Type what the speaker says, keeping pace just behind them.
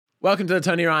Welcome to the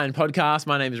Tony Ryan podcast.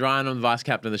 My name is Ryan. I'm the vice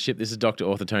captain of the ship. This is Dr.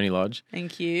 Author Tony Lodge.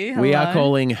 Thank you. We are Hello.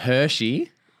 calling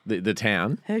Hershey, the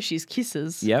town. Hershey's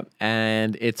Kisses. Yep.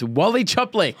 And it's Wally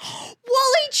Choplick.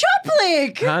 Wally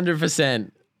Choplick!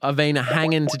 100%. I've been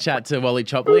hanging to chat to Wally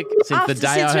Choplick since the day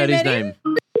I Since we heard his met him?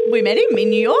 name. We met him in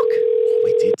New York.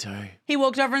 We did too. He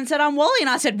walked over and said, I'm Wally. And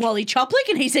I said, Wally Choplick?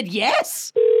 And he said,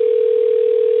 yes.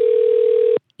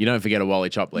 You don't forget a Wally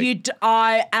Choplick.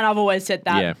 And I've always said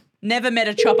that. Yeah. Never met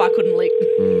a chop I couldn't lick.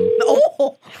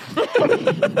 Oh.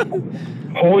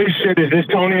 Holy shit, is this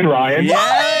Tony and Ryan? Yay!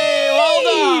 Well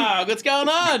done. What's going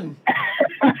on?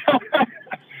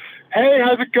 Hey,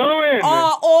 how's it going?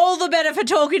 Oh, all the better for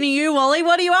talking to you, Wally.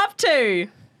 What are you up to?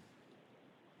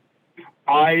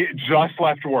 I just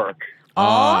left work.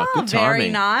 Oh, good very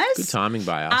timing. nice. Good timing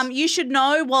by us. You should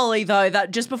know, Wally, though,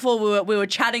 that just before we were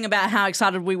chatting about how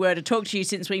excited we were to talk to you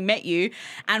since we met you,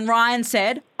 and Ryan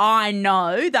said, I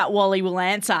know that Wally will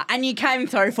answer, and you came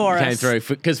through for us. Came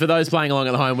through. Because for those playing along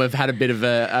at home, we've had a bit of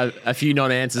a few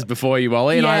non-answers before you,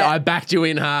 Wally, and Yeah. I backed you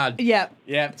in hard. Yep.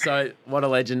 Yep, so what a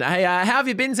legend. Hey, how have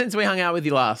you been since we hung out with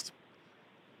you last?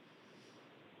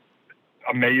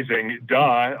 Amazing.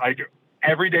 Duh.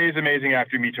 Every day is amazing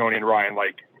after you meet Tony and Ryan.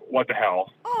 Like, what the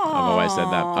hell? I've always said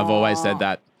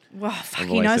that. Well, fuck, I've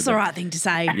he always knows said the that. right thing to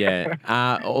say. Yeah.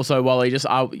 Also, Wally,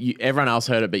 everyone else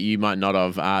heard it, but you might not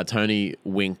have. Tony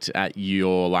winked at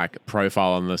your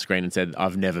profile on the screen and said,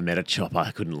 "I've never met a chopper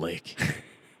I couldn't lick."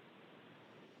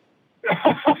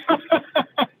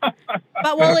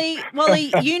 But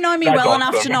Wally, you know me That's well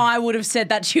enough awesome. to know I would have said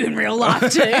that to you in real life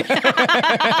too.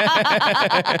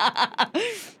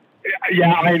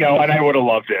 Yeah, I know, and I would have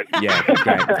loved it. Yeah,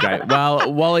 great.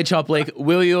 Well, Wally Choplick,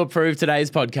 will you approve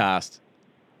today's podcast?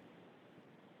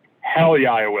 Hell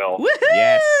yeah, I will.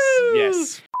 Woohoo!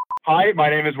 Yes. Hi, my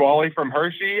name is Wally from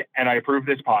Hershey, and I approve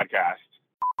this podcast.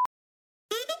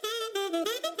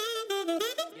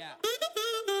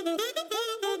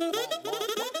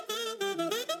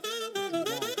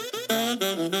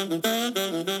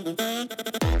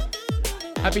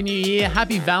 Happy New Year,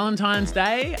 happy Valentine's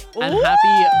Day, and Ooh.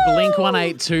 happy Blink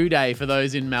 182 Day for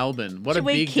those in Melbourne. What Should a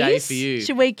we big kiss? day for you.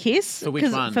 Should we kiss? For which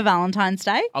 'Cause one? For Valentine's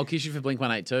Day. I'll kiss you for Blink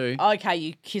 182. Okay,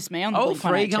 you kiss me on the Oh, Blink free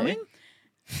 182. coming?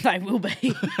 They will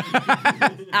be.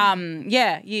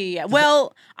 Yeah.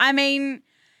 Well, I mean,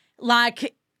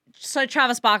 so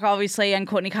Travis Barker, obviously, and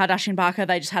Kourtney Kardashian Barker,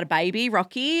 they just had a baby,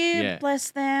 Rocky. Yeah.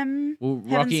 Bless them. Will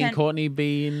Heaven Rocky and sent- Courtney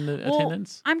be in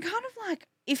attendance? I'm kind of like,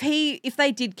 if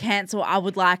they did cancel, I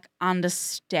would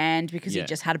understand because Yeah. he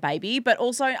just had a baby. But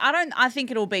also, I think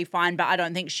it'll be fine, but I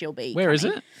don't think she'll be. Where is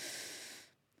coming. it?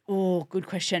 Oh, good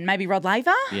question. Maybe Rod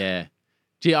Laver? Yeah.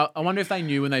 Gee, I wonder if they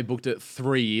knew when they booked it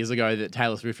 3 years ago that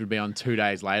Taylor Swift would be on 2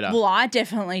 days later. Well, I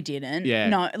definitely didn't. Yeah.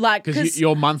 No, Because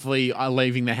your monthly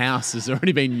leaving the house has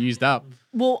already been used up.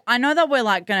 well, I know that we're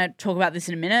going to talk about this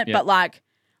in a minute, Yeah. but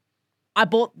I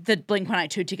bought the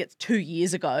Blink-182 tickets 2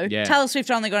 years ago. Yeah. Taylor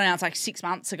Swift only got announced 6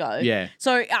 months ago. Yeah.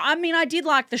 So, I mean, I did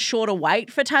like the shorter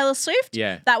wait for Taylor Swift.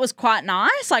 Yeah. That was quite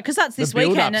nice, because that's this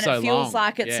build-up's weekend and so it feels long.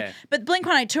 like it's... Yeah. But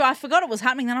Blink-182, I forgot it was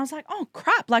happening. Then I was like, oh,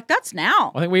 crap, that's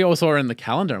now. I think we all saw it in the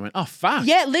calendar and went, oh, fuck.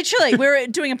 Yeah, literally. We were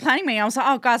doing a planning meeting. I was like,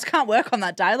 oh, guys, can't work on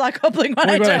that day.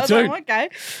 Blink-182. I was like, okay.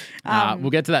 We'll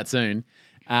get to that soon.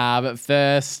 But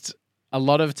first, a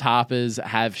lot of tarpers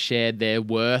have shared their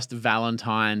worst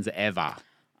Valentines ever.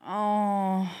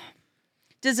 Oh.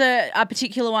 Does a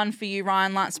particular one for you,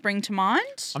 Ryan, spring to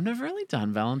mind? I've never really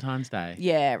done Valentine's Day.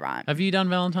 Yeah, right. Have you done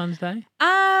Valentine's Day?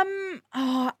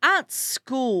 At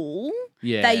school,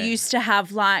 Yeah. they used to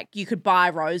have you could buy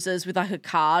roses with a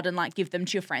card and give them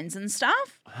to your friends and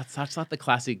stuff. That's such the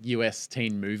classic US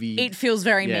teen movie. It feels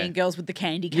very Yeah. Mean Girls with the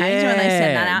candy canes when they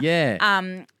send that out.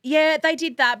 Yeah. Yeah, they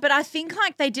did that, but I think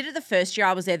they did it the first year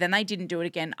I was there, then they didn't do it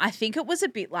again. I think it was a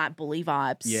bit like bully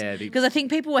vibes. Yeah, because I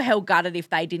think people were hell gutted if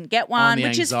they didn't get one, the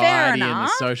which is fair anxiety enough. and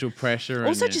the social pressure.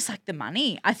 Also, and just the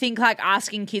money. I think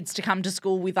asking kids to come to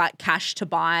school with cash to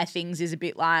buy things is a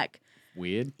bit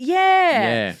weird.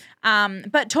 yeah.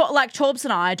 But Torbs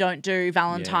and I don't do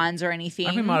Valentine's or anything. I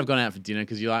think we might have gone out for dinner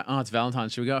because you're like, oh, it's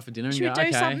Valentine's. Should we go out for dinner? And Should you we go, do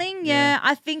okay. something? Yeah.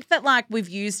 I think that we've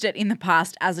used it in the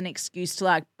past as an excuse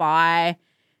to buy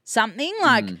something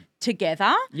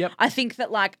together. Yep. I think that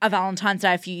a Valentine's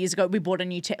Day a few years ago, we bought a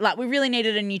new we really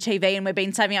needed a new TV and we've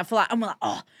been saving up for and we're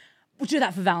oh, we'll do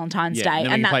that for Valentine's Yeah, Day. and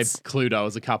then And we can play that's Cluedo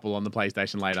as a couple on the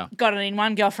PlayStation later. got it in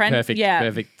one girlfriend. Perfect. Yeah.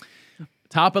 Perfect.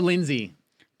 Tarpa Lindsay.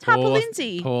 Tarpa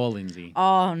Lindsay. Poor Lindsay.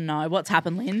 Oh no, what's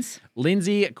happened, Linz?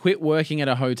 Lindsay quit working at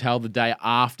a hotel the day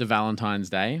after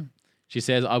Valentine's Day. She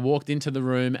says, I walked into the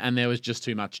room and there was just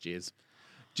too much jizz.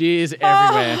 Jizz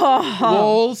everywhere.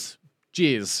 Walls,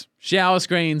 jizz. Shower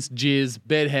screens, jizz.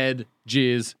 Bedhead,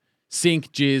 jizz.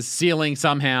 Sink, jizz. Ceiling,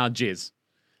 somehow, jizz.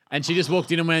 And she just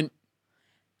walked in and went,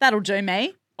 That'll do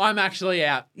me. I'm actually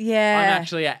out. Yeah. I'm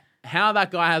actually out. How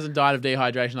that guy hasn't died of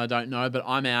dehydration, I don't know, but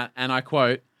I'm out. And I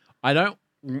quote, I don't...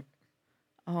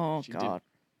 Oh, She God.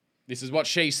 This is what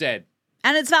she said.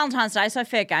 And it's Valentine's Day, so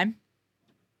fair game.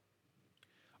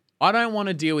 I don't want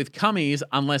to deal with cummies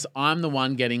unless I'm the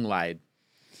one getting laid.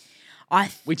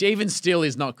 Which even still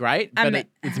is not great, but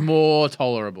it's more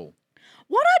tolerable.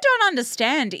 What I don't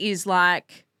understand is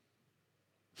like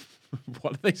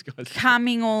What are these guys?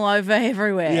 coming all over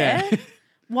everywhere. Yeah.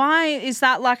 Why is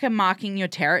that like a marking your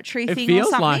territory It thing feels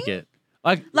or something? like it.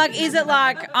 Like, is it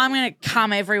like I'm going to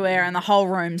come everywhere and the whole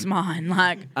room's mine?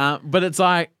 Like, but it's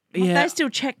like, they still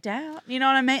checked out. You know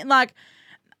what I mean? Like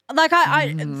I like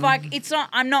it's not.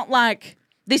 I'm not like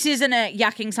this isn't a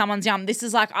yucking someone's yum. This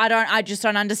is like I just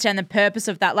don't understand the purpose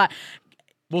of that. Like,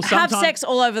 have sex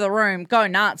all over the room, go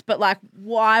nuts. But like,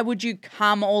 why would you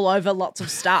come all over lots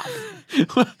of stuff?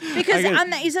 Because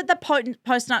is it the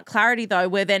post nut clarity though,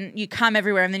 where then you come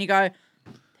everywhere and then you go,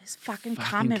 there's fucking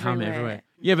cum everywhere.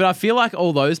 Yeah, but I feel like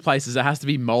all those places there has to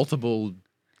be multiple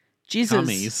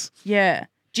cummies. Yeah,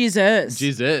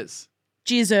 jizzers.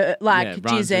 Jizzer, like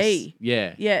jizzy.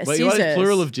 Yeah. Yeah, But what is scissors.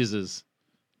 plural of jizzers?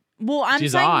 Well, I'm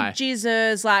saying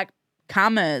jizzers, like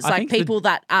cummers, like people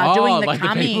that Oh, are doing the like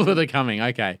cumming. the people that are coming.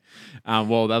 Okay.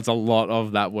 Well, that's a lot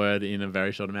of that word in a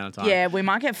very short amount of time. Yeah, we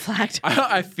might get flagged.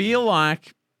 I feel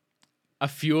like a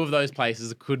few of those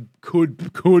places could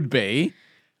be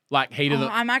like heat of the...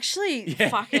 I'm actually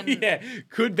fucking... Yeah,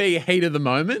 could be heat of the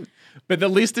moment. But the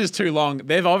list is too long.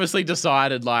 They've obviously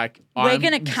decided like... We're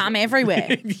going to come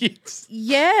everywhere. Yes.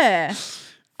 Yeah.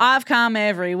 I've come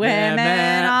everywhere,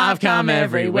 man. I've come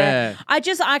everywhere.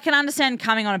 I can understand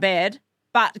coming on a bed,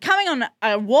 but coming on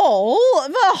a wall,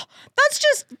 that's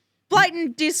just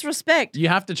blatant disrespect. You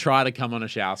have to try to come on a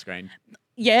shower screen.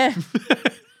 Yeah.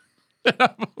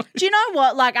 Do you know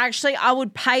what? Like, actually, I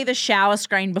would pay the shower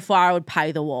screen before I would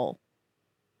pay the wall.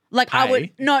 Like, I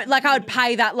would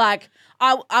pay that, like...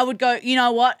 I would go, you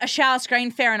know what? A shower screen,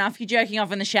 fair enough. You're jerking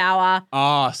off in the shower.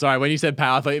 Oh, sorry. When you said pay,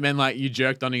 I thought you meant like you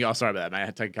jerked on and you go, oh, sorry about that, mate. I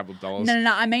had to take a couple of dollars.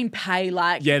 No. I mean pay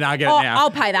like. Yeah, no, I get it now. I'll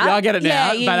pay that. Yeah, I get it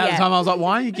now. Yeah, but at the time I was like,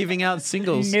 why are you giving out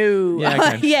singles? No.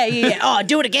 Yeah, okay. yeah. Oh,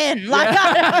 do it again. Like,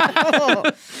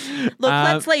 look,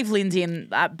 let's leave Lindsay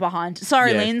behind.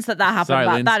 Sorry, Linz, that happened,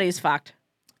 but Linz. that is fucked.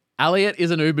 Elliot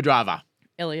is an Uber driver.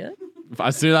 Elliot?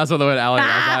 As soon as I saw the word Elliot,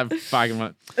 I was like, fucking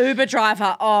what? Uber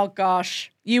driver. Oh, gosh.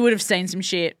 You would have seen some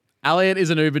shit. Elliot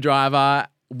is an Uber driver.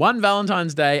 One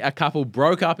Valentine's Day, a couple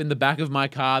broke up in the back of my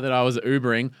car that I was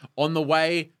Ubering on the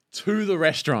way to the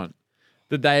restaurant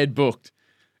that they had booked.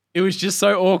 It was just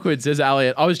so awkward, says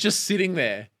Elliot. I was just sitting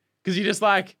there because you're just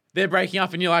like, they're breaking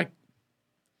up and you're like,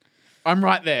 I'm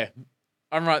right there.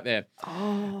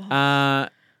 Oh.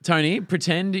 Tony,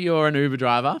 pretend you're an Uber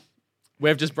driver.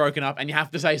 We've just broken up and you have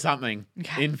to say something.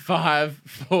 Okay. In 5,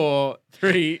 4,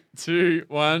 3, 2,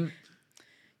 1.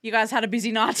 You guys had a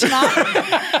busy night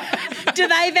tonight. Do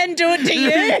they then do it to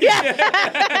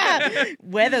you?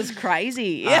 Weather's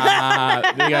crazy. They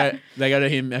go to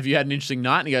him, have you had an interesting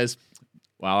night? And he goes,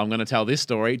 well, I'm going to tell this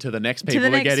story to the next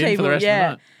people that get in for the rest of the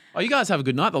night. Oh, you guys have a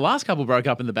good night. The last couple broke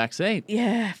up in the back seat.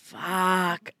 Yeah,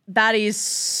 fuck. That is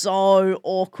so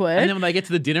awkward. And then when they get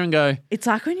to the dinner and go... It's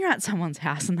like when you're at someone's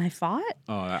house and they fight.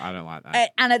 Oh, I don't like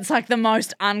that. And it's like the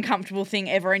most uncomfortable thing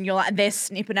ever. And you're like, they're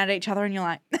snipping at each other and you're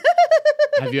like...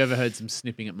 Have you ever heard some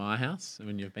snipping at my house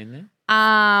when you've been there?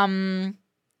 I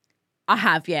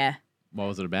have, yeah. What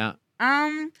was it about?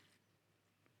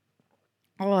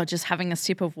 Just having a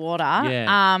sip of water.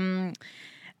 Yeah.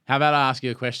 How about I ask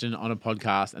you a question on a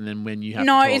podcast and then when you have to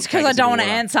No, talk, it's because I don't want to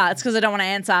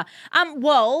answer.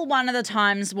 Well, one of the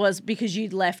times was because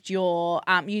you'd left it all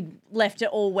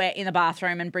wet in the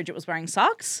bathroom and Bridget was wearing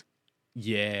socks.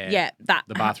 Yeah. Yeah, that.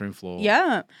 The bathroom floor.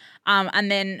 Yeah.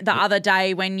 And then the other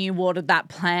day when you watered that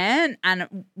plant and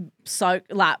flooded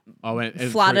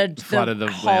the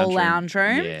whole lounge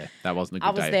room. Yeah, that wasn't a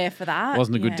good day. I was there for that.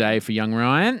 Wasn't a good day for young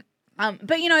Ryan.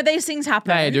 But you know, these things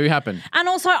happen. They do happen. And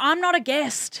also, I'm not a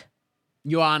guest.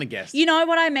 You aren't a guest. You know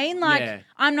what I mean? Like, yeah.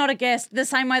 I'm not a guest. The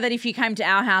same way that if you came to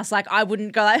our house, like, I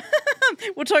wouldn't go like,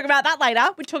 we'll talk about that later.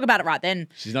 We'd talk about it right then.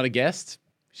 She's not a guest.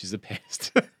 She's a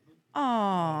pest.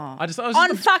 Oh.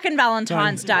 On fucking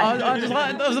Valentine's Day.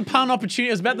 That was a pun opportunity.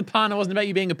 It was about the pun. It wasn't about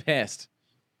you being a pest.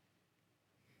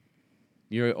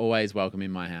 You're always welcome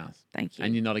in my house. Thank you.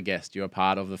 And you're not a guest. You're a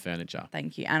part of the furniture.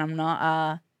 Thank you. And I'm not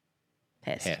a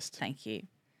pest. Thank you.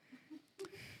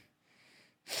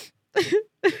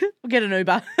 We'll get an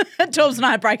Uber. Torbs and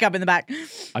I break up in the back.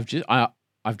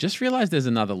 I've just realised there's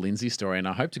another Lindsay story, and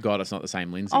I hope to God it's not the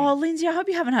same Lindsay. Oh, Lindsay, I hope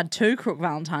you haven't had 2 crook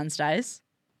Valentine's Days.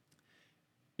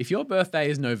 If your birthday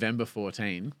is November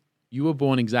 14, you were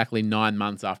born exactly 9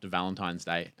 months after Valentine's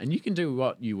Day, and you can do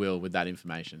what you will with that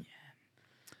information.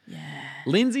 Yeah.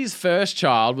 Lindsay's first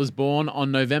child was born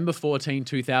on November 14,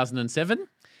 2007.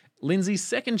 Lindsay's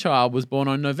second child was born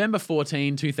on November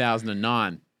 14,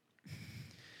 2009.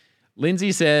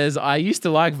 Lindsay says, I used to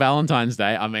like Valentine's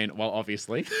Day. I mean, well,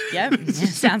 obviously. Yep.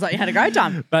 Sounds like you had a great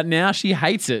time. But now she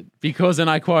hates it because, and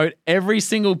I quote, every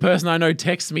single person I know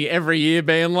texts me every year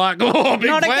being like, oh, big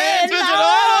Not plans. again.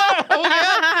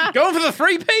 Yeah. Going for the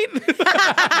three-peat.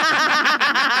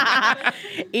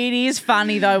 It is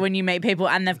funny, though, when you meet people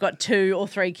and they've got 2 or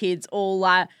 3 kids all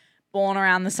like born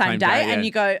around the same day, yeah. and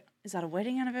you go, is that a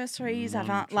wedding anniversary? Is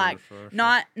that like true.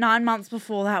 9 months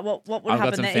before that? What would I've got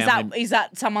happen some there? family- Is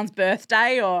that someone's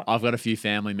birthday or? I've got a few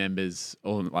family members,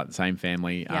 all like the same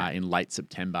family, Yeah. in late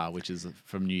September, which is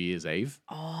from New Year's Eve.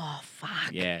 Oh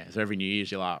fuck! Yeah. So every New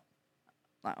Year's, you're like,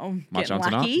 Like, oh, much getting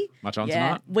on lucky. tonight? Much on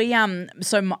tonight? We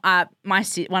so my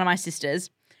one of my sisters,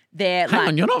 they're Hang like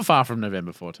on, you're not far from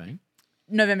November 14.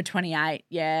 November 28,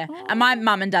 yeah. And my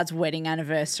mum and dad's wedding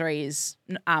anniversary is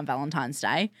Valentine's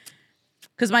Day.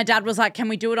 Because my dad was like, can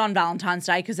we do it on Valentine's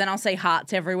Day? Because then I'll see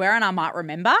hearts everywhere and I might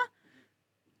remember.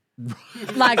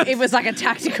 Like, it was like a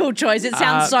tactical choice. It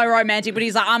sounds so romantic, but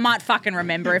he's like, I might fucking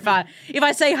remember. If I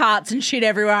see hearts and shit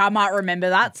everywhere, I might remember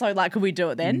that. So, like, could we do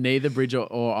it then? Neither Bridget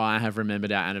or I have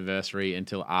remembered our anniversary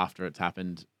until after it's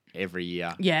happened every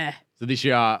year. Yeah. So this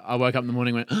year, I woke up in the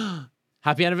morning and went,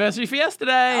 happy anniversary for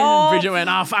yesterday. Oh, And Bridget went,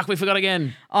 oh, fuck, we forgot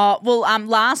again. Oh, well,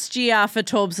 last year for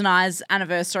Torbs and I's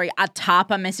anniversary, a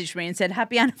Tarpa messaged me and said,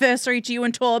 happy anniversary to you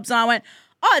and Torbs. And I went,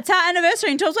 oh, it's our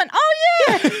anniversary. And Torbs went, oh,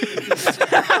 yeah. Isn't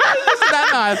that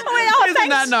nice? I went, oh, Isn't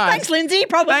thanks, that nice? thanks, Lindsay,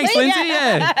 probably. Thanks, Lindsay.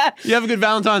 Yeah. You have a good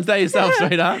Valentine's Day yourself,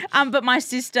 sweetheart. But my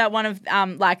sister, one of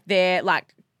like their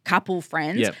like couple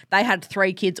friends, Yep. they had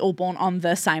 3 kids all born on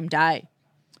the same day.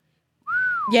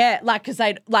 Yeah, like because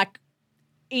they'd like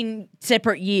in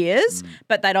separate years,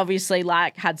 but they'd obviously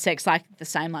like had sex like the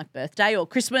same like birthday or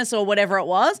Christmas or whatever it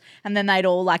was, and then they'd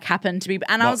all like happened to be.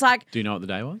 And I was like, do you know what the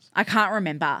day was? I can't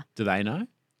remember. Do they know?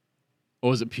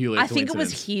 Or was it purely I think it was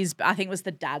coincidence? I think it was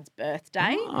the dad's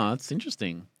birthday. Oh, that's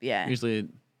interesting. Yeah. Usually,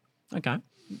 okay.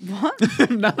 What?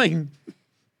 Nothing.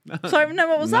 So no,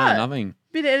 what was No, that? nothing.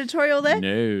 Bit of editorial there.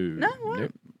 No. What?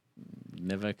 Nope.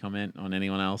 Never comment on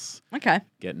anyone else Okay.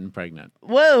 getting pregnant.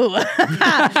 Whoa.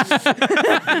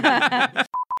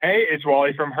 Hey, it's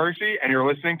Wally from Hershey, and you're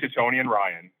listening to Tony and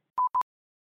Ryan.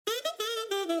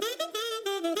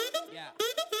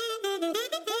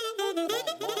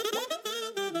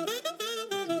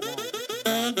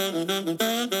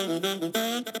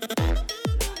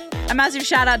 A massive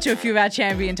shout out to a few of our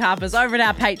champion tarpers over at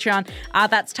our Patreon.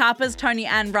 That's Tarpers, Tony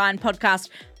and Ryan podcast.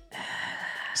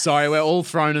 Sorry, we're all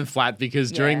thrown and flat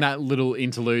because during Yeah. that little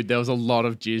interlude, there was a lot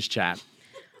of jizz chat.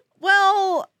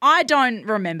 Well, I don't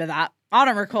remember that. I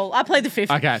don't recall. I played the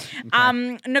 5th.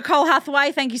 Okay. Nicole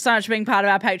Hathaway, thank you so much for being part of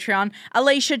our Patreon.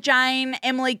 Alicia Jane,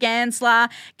 Emily Gansler,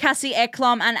 Cassie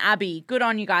Eklom, and Abby. Good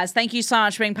on you guys. Thank you so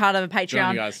much for being part of the Patreon.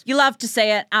 on you guys. You love to see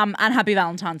it. And happy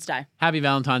Valentine's Day. Happy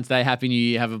Valentine's Day. Happy New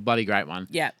Year. Have a bloody great one.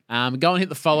 Yeah. Go and hit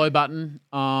the follow button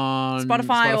on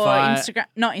Spotify or Instagram.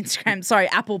 Not Instagram. Sorry,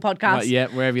 Apple Podcasts. Right, yeah,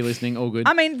 wherever you're listening, all good.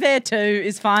 I mean, there too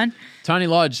is fine. Tony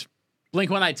Lodge, Blink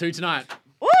 182 tonight.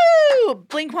 Woo!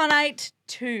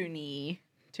 Blink-182,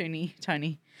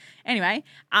 Tony. Anyway,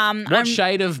 What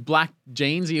shade of black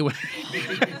jeans are you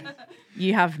wearing?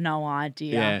 you have no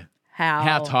idea Yeah. how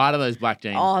How tight are those black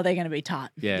jeans? Oh, they're going to be tight.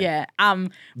 Yeah. Yeah. Do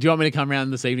you want me to come around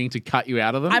this evening to cut you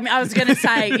out of them? I was going to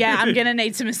say, yeah, I'm going to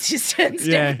need some assistance,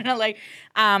 Yeah. definitely.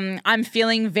 I'm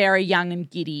feeling very young and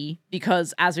giddy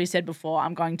because, as we said before,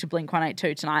 I'm going to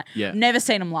Blink-182 tonight. Yeah. Never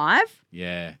seen them live.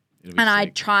 Yeah. It'll be And I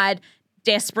sick. tried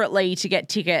desperately to get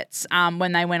tickets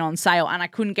when they went on sale and I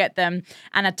couldn't get them.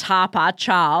 And a tarper,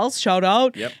 Charles, shout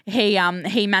out, Yep.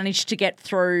 he managed to get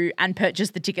through and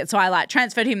purchase the ticket. So I like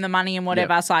transferred him the money and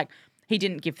whatever. Yep. It's like, he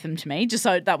didn't give them to me, just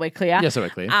so that we're clear. Yeah, so we're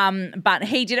clear. But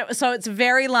he did it. So it's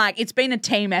very like, it's been a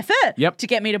team effort Yep. to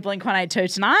get me to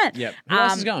Blink-182 tonight. Yep. Who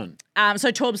else is going?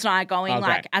 So Torbs and I are going Okay.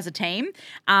 like as a team.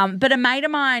 But a mate of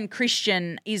mine,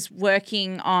 Christian, is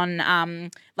working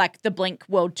on like the Blink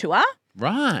World Tour.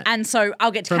 Right. And so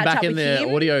I'll get to From catch back up in with the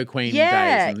him. Audio Queen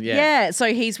Yeah, days. And, yeah.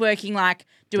 So he's working like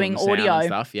doing the sound and audio.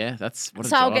 stuff. Yeah, that's what a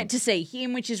So I'll job. get to see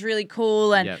him, which is really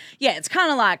cool. And Yep. yeah, it's kind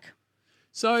of like,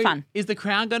 So fun. is the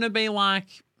crowd going to be like,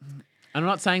 I'm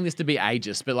not saying this to be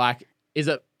ageist, but like, is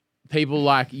it people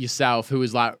like yourself who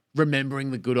is like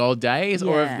remembering the good old days,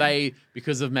 or Yeah. if they,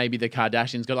 because of maybe the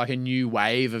Kardashians, got like a new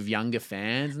wave of younger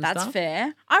fans and That's stuff?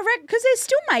 fair. I reckon because they're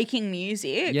still making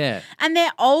music. Yeah. And their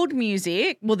old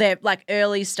music, well, their like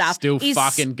early stuff Still is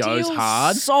fucking goes still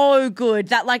hard. So good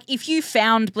that like if you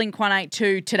found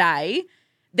Blink-182 today,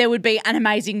 there would be an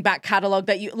amazing back catalogue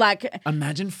that you like.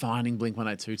 Imagine finding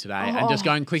Blink-182 today and just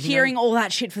going clicking hearing on all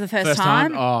that shit for the first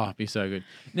time. time. Oh, it'd be so good.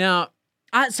 Now,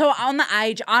 So on the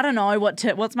age, I don't know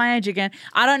what's my age again?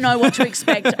 I don't know what to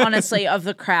expect, honestly, of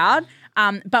the crowd.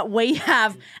 But we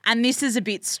have, and this is a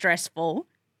bit stressful,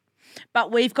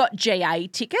 but we've got GA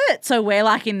tickets. So we're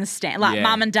like in the stand, like Yeah.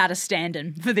 mum and dad are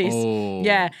standing for this. oh,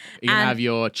 Yeah. you gonna And- have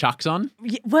your chucks on?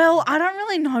 Well, I don't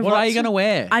really know. What are you gonna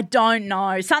wear? I don't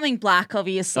know. Something black,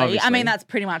 obviously. I Obviously. mean, that's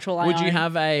pretty much all I Would you own.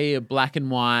 have a black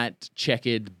and white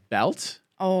checkered belt?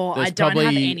 Oh, There's I don't have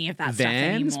probably any of that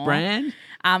Vans stuff anymore. brand.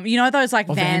 You know those like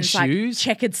Oh, Vans Vans, like shoes?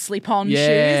 checkered slip-on Yeah.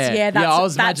 shoes? Yeah, that's, I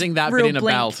was that's imagining that, but real in a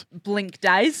belt. Blink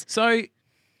days. So,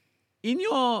 in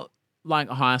your like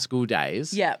high school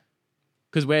days, Yeah.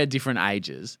 because we're different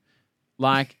ages,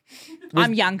 like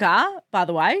I'm younger, by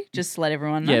the way, just to let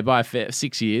everyone know. yeah, by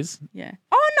 6 years. Yeah.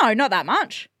 Oh, no, not that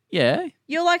much. Yeah.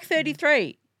 You're like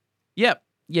 33. Yep.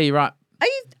 Yeah, you're right.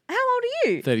 How old are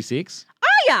you? 36. Are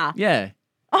ya? Yeah.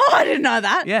 Oh, I didn't know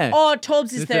that. Yeah. Oh,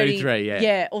 Torbs is You're 30. 33, yeah.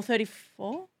 Yeah, or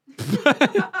 34.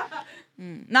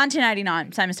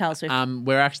 1989, same as Taylor Swift.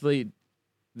 We're actually,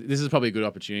 this is probably a good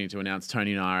opportunity to announce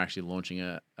Tony and I are actually launching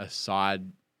a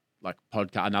side like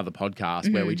podcast, another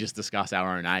podcast where we just discuss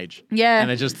our own age. Yeah.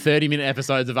 And it's just 30-minute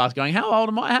episodes of us going, how old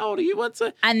am I? How old are you? What's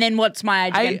it? And then what's my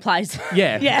age again plays.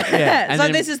 Yeah. yeah. And So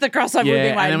then- this is the crossover Yeah. we've been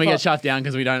And waiting then we for. get shut down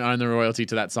because we don't own the royalty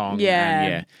to that song. Yeah.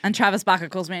 And And Travis Barker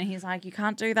calls me and he's like, you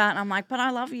can't do that. And I'm like, but I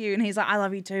love you. And he's like, I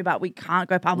love you too, but we can't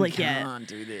go public we yet. can't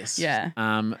do this. Yeah.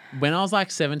 When I was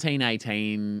like 17,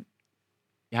 18,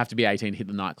 you have to be 18 to hit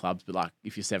the nightclubs, but like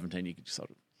if you're 17, you can just sort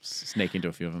of sneak into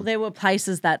a few of them. There were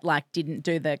places that like didn't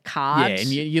do the card. Yeah, and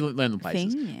you learn the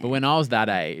places. thing, yeah. But when I was that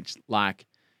age, like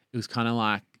it was kind of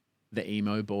like the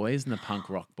emo boys and the punk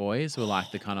rock boys were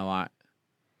like the kind of like,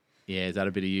 yeah, is that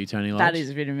a bit of you, Tony Lodge? That is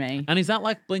a bit of me. And is that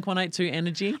like Blink-182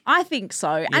 energy? I think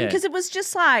so. And Yeah. because it was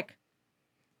just like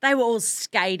they were all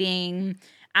skating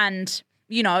and,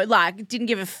 you know, like didn't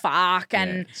give a fuck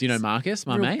and Yeah. So you know Marcus,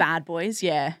 my real mate? bad boys.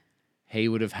 Yeah. He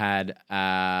would have had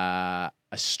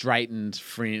a straightened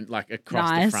fringe like across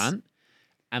the Nice. front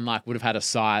and like would have had a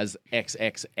size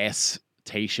XXS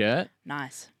t-shirt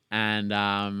Nice.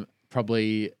 and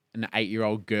probably an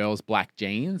 8-year-old girl's black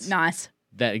jeans Nice.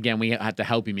 that again we had to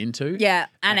help him into Yeah.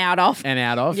 And out of. and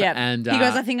out of. Yeah. And he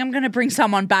goes, I think I'm going to bring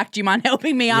someone back. Do you mind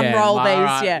helping me unroll like, these? all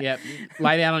right, Yeah. Yep.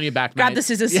 Lay down on your back, Grab mate. the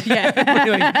scissors. Yeah.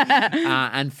 Really.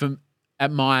 And from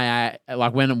at my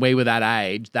like when we were that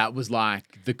age, that was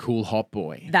like the cool hot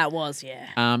boy. That was, yeah.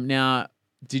 Now,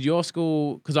 did your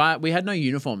school? Because we had no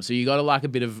uniform, so you got like a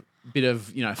bit of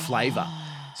flavor.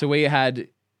 So we had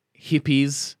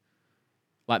hippies,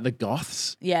 like the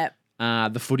goths, Yeah.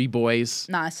 the footy boys,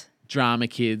 Nice. drama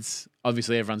kids.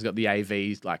 Obviously, everyone's got the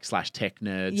AVs like / tech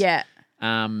nerds. Yeah.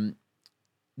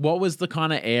 What was the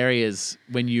kind of areas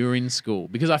when you were in school?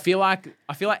 Because I feel like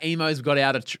emos got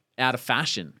out of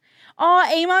fashion.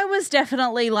 Oh, emo was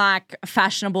definitely like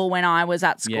fashionable when I was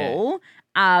at school.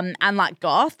 And like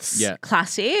goths, Yeah.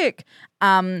 classic.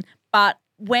 But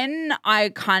when I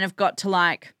kind of got to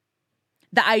like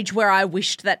the age where I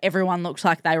wished that everyone looked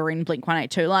like they were in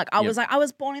Blink-182, like I was like, I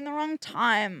was born in the wrong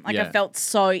time. Like Yeah. I felt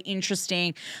so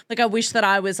interesting. Like I wish that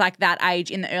I was like that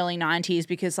age in the early 90s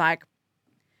because like,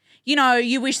 you know,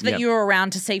 you wish that Yep. you were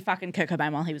around to see fucking Kurt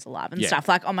Cobain while he was alive and Yeah. stuff.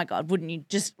 Like, oh my God, wouldn't you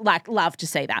just like love to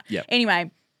see that? Yep. Anyway,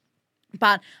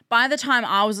 but by the time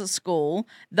I was at school,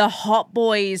 the hot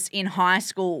boys in high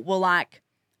school were like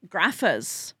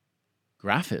graphers.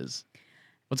 Graphers?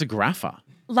 What's a grapher?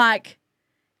 Like,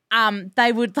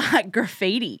 they would like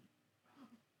graffiti.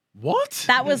 What?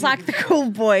 That was like the cool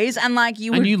boys, and like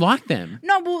you would. And you like them?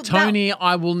 no, well, Tony,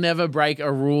 I will never break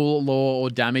a rule, law, or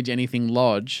damage anything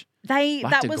lodge. that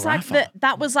liked a was like grapher.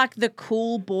 that was like the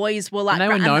cool boys were like. And they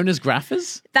were and known as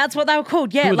graphers? That's what they were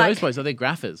called. Yeah, Who are like those boys? Are they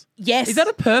graphers? yes. Is that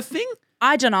a Perth thing?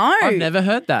 I don't know. I've never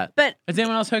heard that. But Has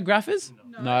anyone else heard graphers?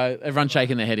 No. Everyone's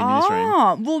shaking their head in this room.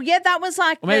 oh, well, yeah, that was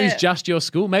like. Or maybe the- it's just your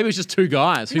school. Maybe it's just two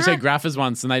guys who Nah. said graphers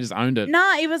once and they just owned it.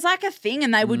 Nah, it was like a thing,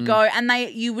 and they Mm. would go, and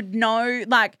you would know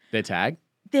like Their tag?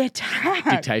 their tag.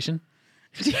 Dictation?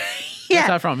 Where's Yeah,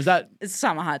 that from? Is that? it's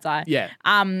Summer Heights High. Yeah.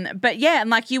 But yeah, and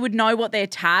like you would know what their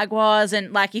tag was,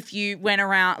 and like if you went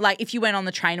around, like if you went on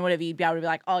the train or whatever, you'd be able to be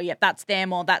like, oh yeah, that's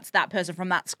them, or that's that person from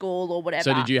that school, or whatever.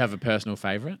 So did you have a personal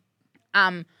favourite?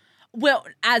 Well,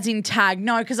 as in tag,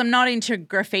 no, because I'm not into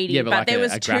graffiti. Yeah, but like there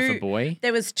was a grapher boy?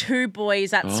 There was 2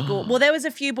 boys at school. Well, there was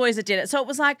a few boys that did it. So it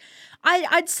was like,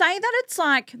 I'd say that it's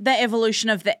like the evolution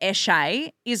of the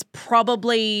esche is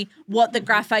probably what the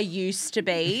grapher used to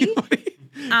be.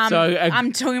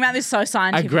 I'm talking about this so A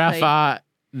scientifically. grapher,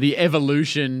 the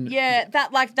evolution. Yeah,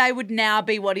 that like they would now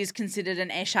be what is considered an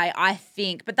esche, I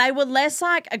think. But they were less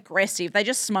like aggressive. They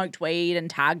just smoked weed and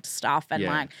tagged stuff and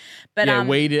Yeah. like. But Yeah,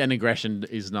 weed and aggression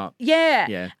is not. Yeah.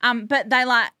 Yeah. But they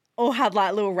like all had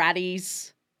like little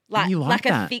ratties. You like a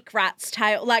that? thick rat's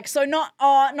tail. Like so not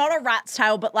a rat's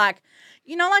tail, but like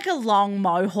like a long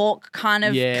mohawk kind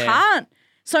of cut.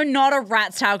 So not a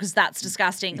rat's tail because that's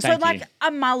disgusting. Thank so like you. a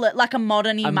mullet, like a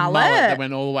modern-y A mullet. that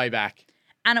went all the way back.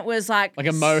 And it was like Like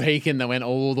a Mohican that went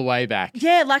all the way back.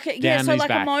 Yeah, like Down so his like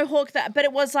back. a mohawk that, but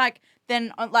it was like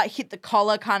then like hit the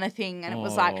collar kind of thing, and it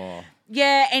was like Oh.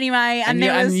 anyway, and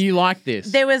And you like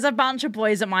this. there was a bunch of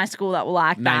boys at my school that were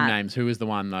like Name that. names. Who was the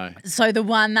one though? So the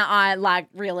one that I like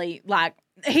really like,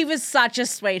 he was such a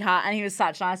sweetheart and he was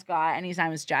such a nice guy, and his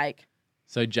name was Jake.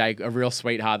 So Jake, a real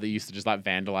sweetheart that used to just like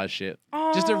vandalize shit.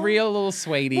 Just a real little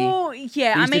sweetie. Well,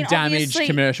 yeah, Who used I mean, to damage obviously,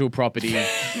 commercial property.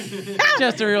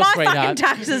 Just a real my sweetheart. fucking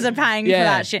taxes are paying for Yeah.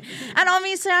 that shit. And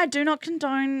obviously, I do not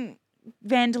condone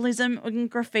vandalism and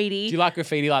graffiti. Do you like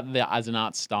graffiti like as an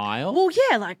art style? Well,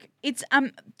 yeah, like it's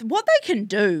what they can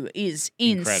do is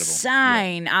Incredible.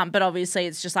 insane. But obviously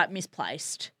it's just like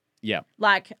misplaced. Yeah.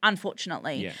 Like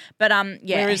unfortunately. Yeah. But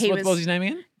Where is, what was his name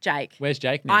again? Jake. Where's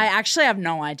Jake now? I actually have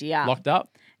no idea. Locked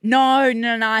up? No.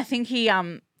 I think he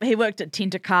worked at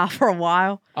Tintercar for a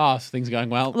while. Oh, so things are going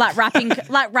well. Like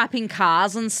wrapping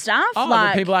cars and stuff. Oh,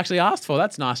 like that people actually asked for.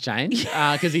 That's nice change.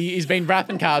 Because he's been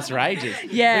wrapping cars for ages.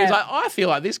 Yeah. He's like, I feel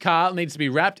like this car needs to be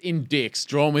wrapped in dicks,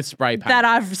 drawn with spray paint. that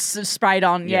I've sprayed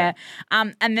on, Yeah.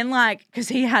 yeah. And then like, because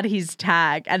he had his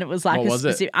tag and it was like What a was it?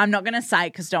 specific. I'm not gonna say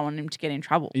because don't want him to get in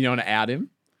trouble. You don't want to out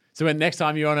him? So when next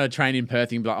time you're on a train in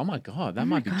Perth, you'll be like, oh my God, that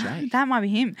might be Jake. That might be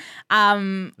him.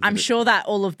 I'm sure that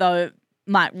all of the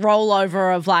like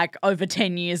rollover of like over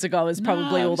 10 years ago is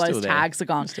probably all I'm still those there. tags are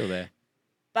gone. I'm still there.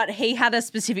 But he had a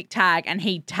specific tag and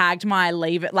he tagged my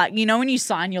lever. Like, when you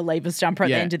sign your levers jumper at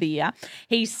the Yeah. end of the year,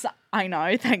 I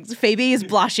know, thanks. Phoebe is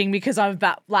blushing because I'm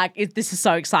about this is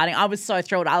so exciting. I was so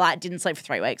thrilled. I didn't sleep for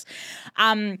 3 weeks. Is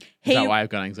that why I've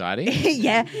got anxiety?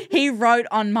 Yeah, he wrote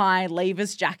on my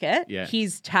levers jacket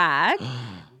his tag,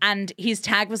 and his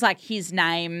tag was like his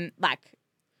name, like.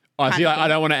 Oh, see, kind of I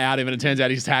don't want to out him, and it turns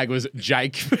out his tag was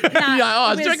Jake. Nah, You're like,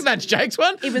 oh, it do you reckon that's Jake's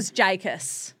one? It was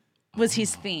Jacus was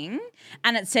his thing,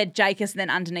 and it said Jacus, and then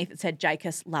underneath it said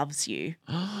Jacus loves you.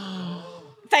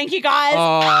 Thank you, guys.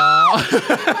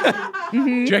 Oh. Do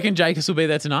you reckon Jacus will be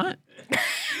there tonight?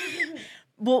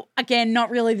 Well, again, not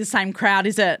really the same crowd,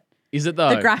 is it? Is it though?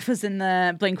 The Graffers and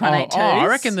the Blink-182s. I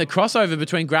reckon the crossover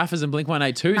between Graffers and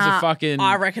Blink-182s are fucking...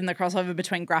 I reckon the crossover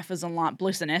between Graffers and like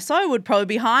Bliss and Esso would probably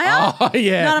be higher. Oh, yeah.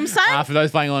 You know what I'm saying? For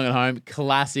those playing along at home,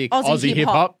 classic Aussie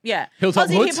hip-hop. Yeah. Hilltop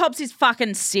Aussie Hoods. hip-hop's is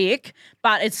fucking sick,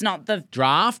 but it's not the...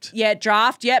 Draft. Yeah,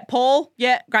 Draft. Yeah, Paul.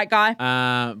 Yeah, great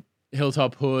guy.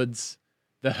 Hilltop Hoods.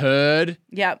 The Herd.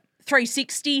 Yeah.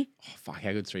 360. Oh, fuck,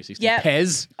 how good's 360? Yeah.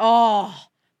 Pez. Oh,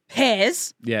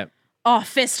 Pez. Yeah. Oh,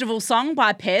 Festival Song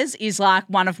by Pez is like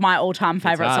one of my all-time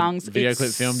favourite songs. Video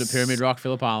clip filmed at Pyramid Rock,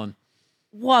 Phillip Island.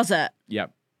 Was it?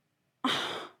 Yep.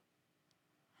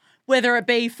 Whether it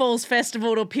be Falls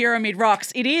Festival or Pyramid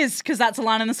Rocks, it is, because that's a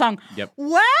line in the song. Yep.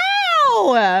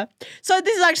 Wow! So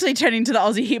this is actually turning into the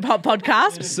Aussie Hip Hop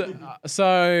podcast.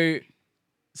 So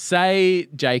say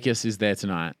Jacus is there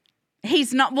tonight.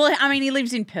 He's not, well, I mean, he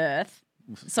lives in Perth.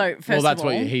 So first Well, that's of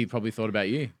all, what he probably thought about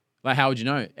you. Like, how would you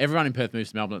know? Everyone in Perth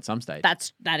moves to Melbourne at some stage.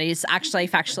 that is actually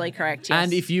factually correct, yes.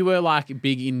 And if you were like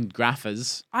big in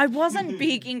graphers, I wasn't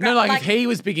big in no, like if he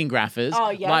was big in graphers,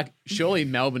 Oh, yeah. like surely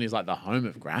Melbourne is like the home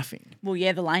of graphing, well,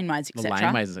 yeah, the laneways, the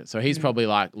etc. laneways. So he's probably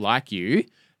like you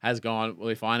has gone. Well,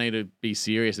 if I need to be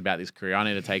serious about this career, I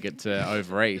need to take it to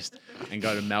over east and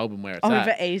go to Melbourne where it's at.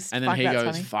 Over east, And then fuck, he that's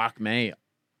goes, funny. "Fuck me,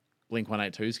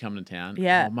 Blink-182's coming to town."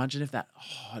 Yeah. Oh, imagine if that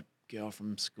hot girl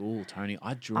from school, Tony,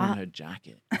 I drew on her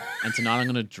jacket, and tonight I'm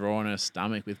going to draw on her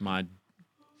stomach with my.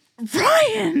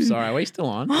 Ryan! Sorry, are we still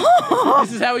on?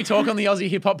 This is how we talk on the Aussie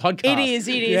Hip Hop Podcast. It is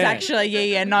Yeah. actually,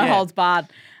 yeah, no Yeah. holds barred.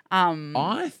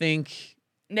 I think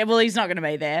Yeah, well, he's not going to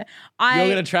be there. you're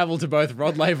going to travel to both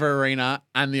Rod Laver Arena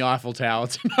and the Eiffel Tower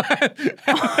tonight.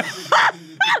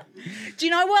 Do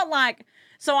you know what, like,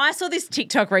 so I saw this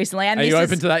TikTok recently, and Are this you is,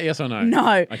 open to that, yes or no?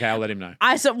 No. Okay, I'll let him know.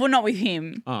 I saw, well, not with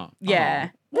him. Oh. Yeah.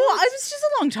 Well, it was just a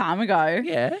long time ago.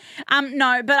 Yeah.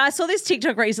 No, but I saw this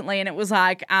TikTok recently, and it was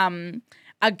like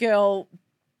a girl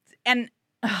being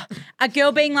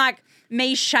like,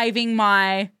 me shaving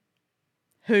my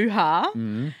hoo-ha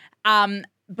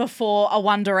before a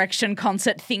One Direction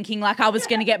concert thinking like I was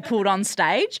going to get pulled on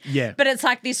stage. Yeah. But it's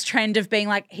like this trend of being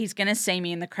like, he's going to see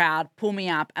me in the crowd, pull me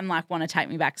up and like want to take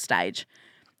me backstage.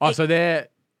 Oh, so they're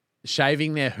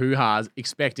shaving their hoo-has,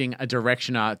 expecting a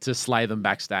directioner to slay them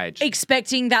backstage.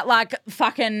 Expecting that like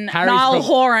fucking Harry's Niall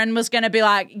Horan was going to be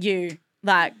like, you,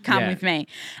 like, come Yeah. with me.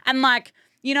 And like,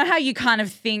 you know how you kind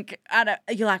of think,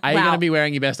 you're like, Are wow. you going to be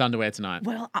wearing your best underwear tonight?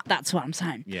 Well, that's what I'm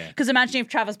saying. Yeah. Because imagine if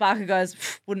Travis Barker goes,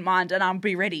 wouldn't mind, and I'll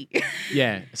be ready.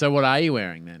 Yeah. So what are you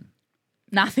wearing then?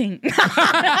 Nothing.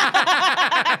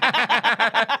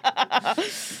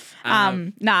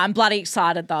 No, I'm bloody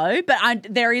excited though. But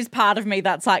there is part of me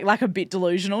that's like a bit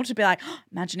delusional to be like, oh,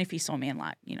 imagine if he saw me and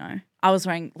like, you know, I was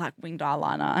wearing like winged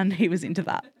eyeliner and he was into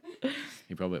that.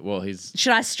 He probably, well, he's,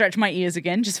 Should I stretch my ears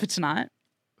again just for tonight?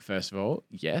 first of all,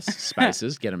 yes,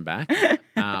 spaces, get him back.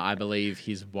 I believe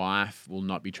his wife will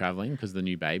not be traveling because of the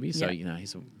new baby. So, Yeah. you know,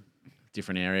 he's a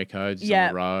different area code. He's Yeah.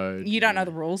 on the road. You don't know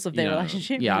the rules of their You know,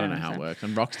 relationship. Yeah, I You don't know what how I'm it saying? works.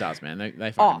 And rock stars, man, they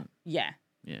Oh, fucking, yeah.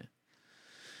 yeah.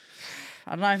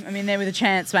 I don't know. I mean, there with a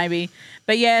chance maybe.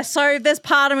 But yeah, so there's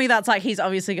part of me that's like, he's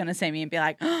obviously going to see me and be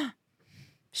like, oh,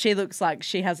 she looks like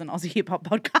she has an Aussie hip hop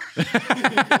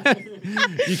podcast.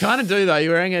 You kind of do though.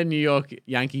 You're wearing a New York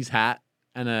Yankees hat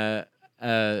and a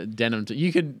denim.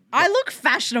 You could I look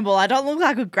fashionable. I don't look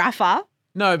like a grapher.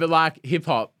 no, but like hip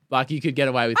hop, like you could get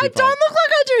away with I hip don't hop. look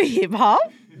like I do hip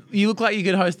hop. You look like you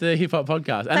could host a hip hop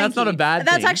podcast, and Thank that's not you. a bad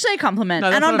thing. That's actually a compliment. No,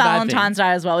 that's and on not a bad thing. Valentine's Day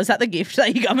as well. Is that the gift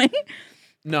that you got me?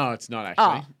 No, it's not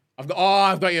actually. I've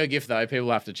got you a gift though. People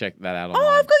have to check that out online. Oh,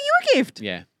 I've got you a gift.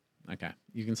 Yeah. Okay.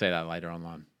 You can say that later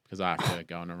online because I have to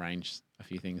go and arrange a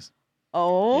few things.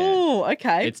 Oh,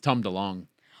 okay. It's Tom DeLong.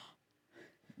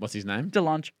 What's his name?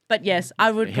 DeLonge. But yes, I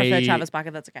would prefer He- Travis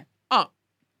Barker. That's okay. Oh.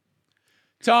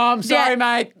 Tom, sorry, Yeah.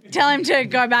 mate. Tell him to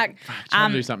go back. Trying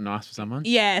to do something nice for someone.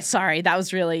 Yeah, sorry. That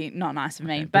was really not nice of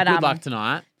me. But But good luck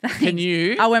tonight. Can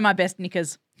you? I'll wear my best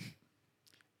knickers.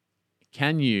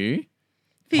 Can you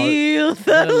Feel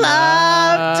the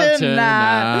love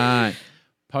tonight.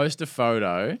 post a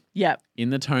photo Yep. in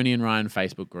the Tony and Ryan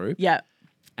Facebook group Yep.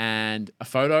 and a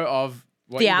photo of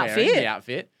what The you're outfit. wearing, the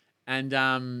outfit. And I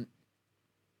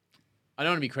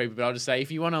don't want to be creepy, but I'll just say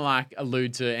if you want to like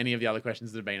allude to any of the other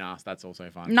questions that have been asked, that's also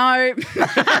fine. No.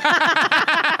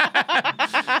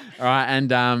 All right,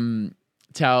 and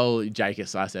tell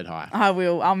Jacus I said hi. I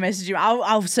will. I'll message him.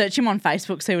 I'll search him on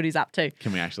Facebook, see what he's up to.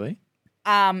 Can we actually?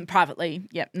 Privately.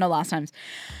 Yep, no last names.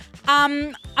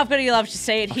 I've got to love to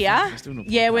see it here. we're still on the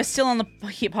Yeah, podcast. we're still on the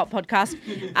hip hop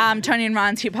podcast. Tony and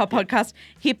Ryan's hip hop podcast.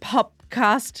 Hip hop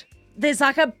cast. There's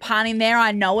like a pun in there.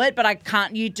 I know it, but I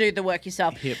can't. You do the work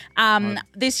yourself. Hip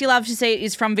This you love to see it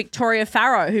is from Victoria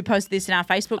Farrow, who posted this in our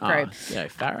Facebook group. G'day,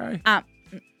 Farrow.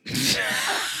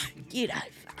 G'day.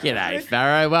 G'day,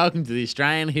 Farrow. Welcome to the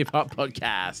Australian Hip Hop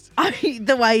Podcast.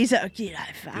 The way you said, g'day,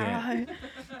 Farrow.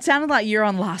 Sounded like you're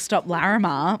on Last Stop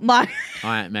Larimar.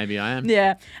 Like, Maybe I am.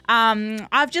 yeah.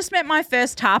 I've just met my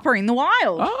first tarper in the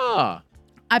wild. Oh,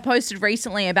 I posted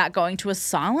recently about going to a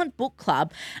silent book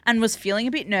club and was feeling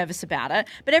a bit nervous about it,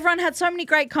 but everyone had so many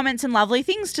great comments and lovely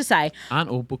things to say. aren't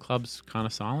all book clubs kind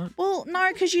of silent? Well, no,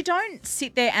 because you don't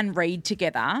sit there and read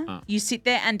together. Oh. You sit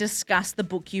there and discuss the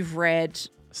book you've read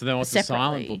So then what's separately. a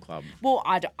silent book club? Well,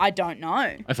 I don't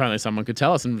know. If only someone could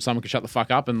tell us and someone could shut the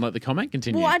fuck up and let the comment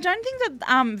continue. Well, I don't think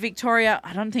that Victoria,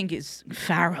 I don't think it's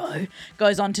Farrow,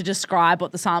 goes on to describe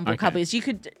what the silent book Okay. club is. You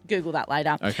could Google that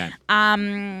later. Okay.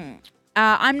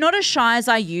 I'm not as shy as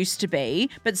I used to be,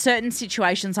 but certain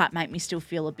situations like make me still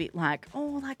feel a bit like,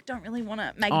 don't really want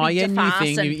to make Oh, a big yeah, new fuss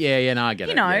thing. and, No, I get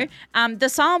you it. know, yeah. the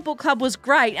silent book club was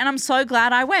great, and I'm so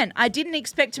glad I went. I didn't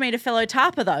expect to meet a fellow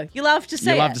tarper though. You love to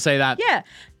see You love it. to see that. Yeah.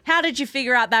 How did you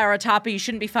figure out they were a tarper? You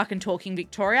shouldn't be fucking talking,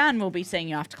 Victoria, and we'll be seeing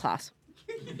you after class.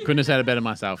 Couldn't have said it better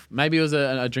myself. Maybe it was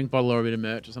a drink bottle or a bit of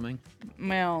merch or something.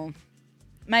 Well,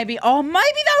 maybe they were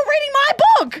reading my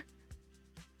book.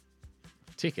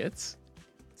 Tickets,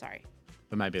 Sorry.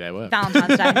 but maybe they were.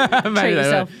 Valentine's Day. Maybe Treat they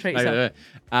yourself. were. Treat Maybe yourself.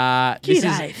 they were.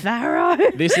 G'day, Farrow.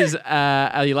 This is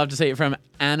you love to see it from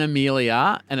Anna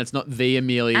Amelia, and it's not the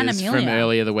Amelias Anna from Amelia.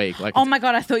 earlier the week. Like, Oh my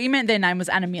God, I thought you meant their name was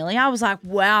Anna Amelia. I was like,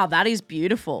 wow, that is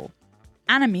beautiful.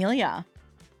 Anna Amelia.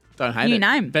 don't hate new it.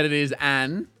 name. But it is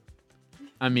Anne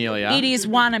Amelia. It is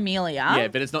one Amelia. Yeah,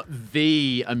 but it's not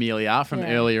the Amelia from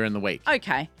Yeah. earlier in the week.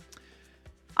 Okay.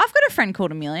 I've got a friend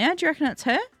called Amelia. Do you reckon it's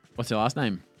her? What's her last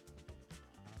name?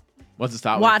 What's it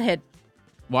start Whitehead.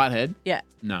 with? Whitehead? Yeah.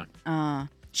 No.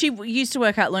 She used to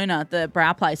work at Luna, the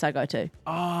brow place I go to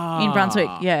Oh. in Brunswick.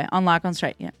 Yeah, on Lycon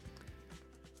Street. Yeah.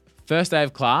 First day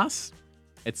of class,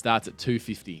 it starts at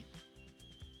 2:50.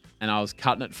 and I was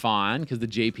cutting it fine because the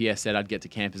GPS said I'd get to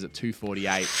campus at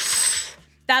 2:48.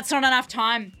 That's not enough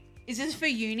time. Is this for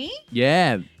uni?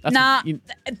 Yeah. That's The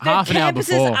half an hour campuses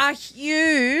before. are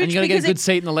huge. And you got to get a because good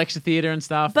seat in the lecture theatre and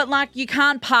stuff. But like, you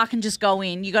can't park and just go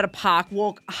in. You got to park,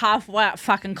 walk halfway a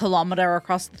fucking kilometre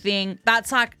across the thing.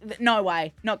 That's like, no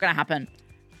way, not gonna happen.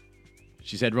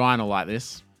 She said, Ryan will like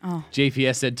this. Oh.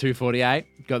 GPS said 2:48.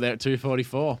 Got there at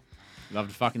 2:44. Love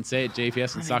to fucking see it.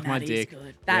 GPS and suck my That is dick.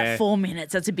 good. That Yeah. 4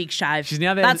 minutes, that's a big shave. She's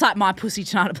now there. That's like my pussy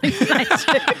tonight at Bleak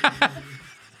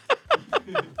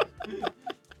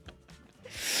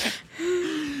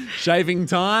Shaving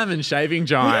time and shaving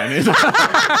giant. All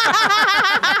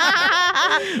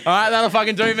right, that'll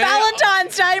fucking do me.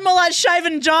 Valentine's Day, more like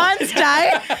shaving Giants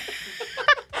Day.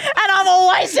 And I've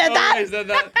always said that. Always said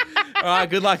that. All right,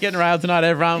 good luck getting railed tonight,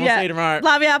 everyone. We'll see you tomorrow.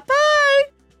 Love ya. Bye.